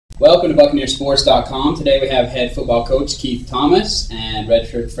Welcome to Buccaneersports.com. Today we have head football coach Keith Thomas and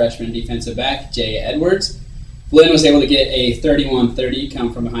redshirt freshman defensive back Jay Edwards. Blinn was able to get a 31-30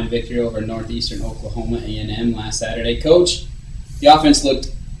 come from behind victory over Northeastern Oklahoma A&M last Saturday. Coach, the offense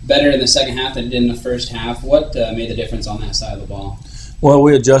looked better in the second half than it did in the first half. What made the difference on that side of the ball? Well,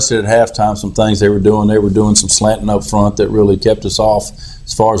 we adjusted at halftime some things they were doing. They were doing some slanting up front that really kept us off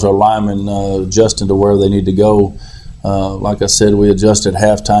as far as our linemen adjusting to where they need to go. Like I said, we adjusted at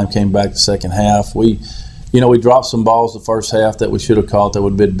halftime, came back the second half. We dropped some balls the first half that we should have caught that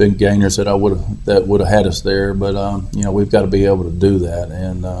would have been big gainers that would have had us there. But we've got to be able to do that,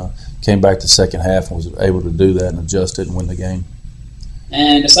 and came back the second half and was able to do that and adjust it and win the game.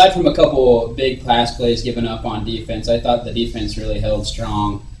 And aside from a couple big pass plays given up on defense, I thought the defense really held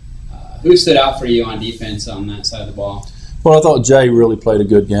strong. Who stood out for you on defense on that side of the ball? Well, I thought Jay really played a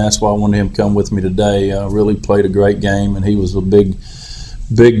good game. That's why I wanted him to come with me today. Really played a great game, and he was a big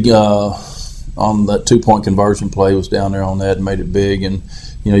on that 2-point conversion play. Was down there on that and made it big. And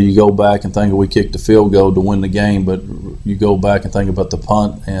you go back and think we kicked the field goal to win the game, but you go back and think about the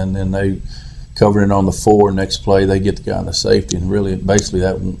punt, and then they covered it on the 4. Next play, they get the guy in the safety, and really, basically,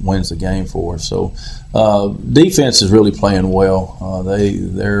 that wins the game for us. So, defense is really playing well.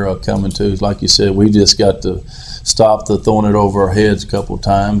 They're coming to, like you said, we just got to stop the throwing it over our heads a couple of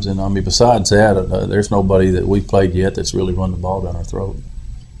times. And besides that, there's nobody that we've played yet that's really run the ball down our throat.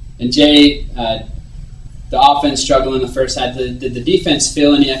 And Jay, the offense struggled in the first half. Did the defense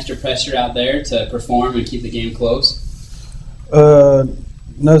feel any extra pressure out there to perform and keep the game close?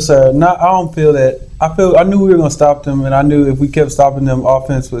 No, sir. I don't feel that. I knew we were going to stop them, and I knew if we kept stopping them,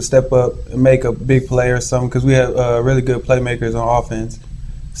 offense would step up and make a big play or something, because we have really good playmakers on offense.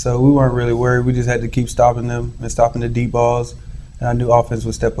 So we weren't really worried. We just had to keep stopping them and stopping the deep balls, and I knew offense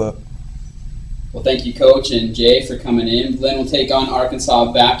would step up. Well, thank you, Coach and Jay, for coming in. Blinn will take on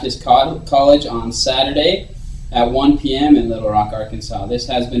Arkansas Baptist College on Saturday at 1 p.m. in Little Rock, Arkansas. This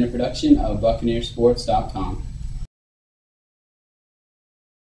has been a production of Buccaneersports.com.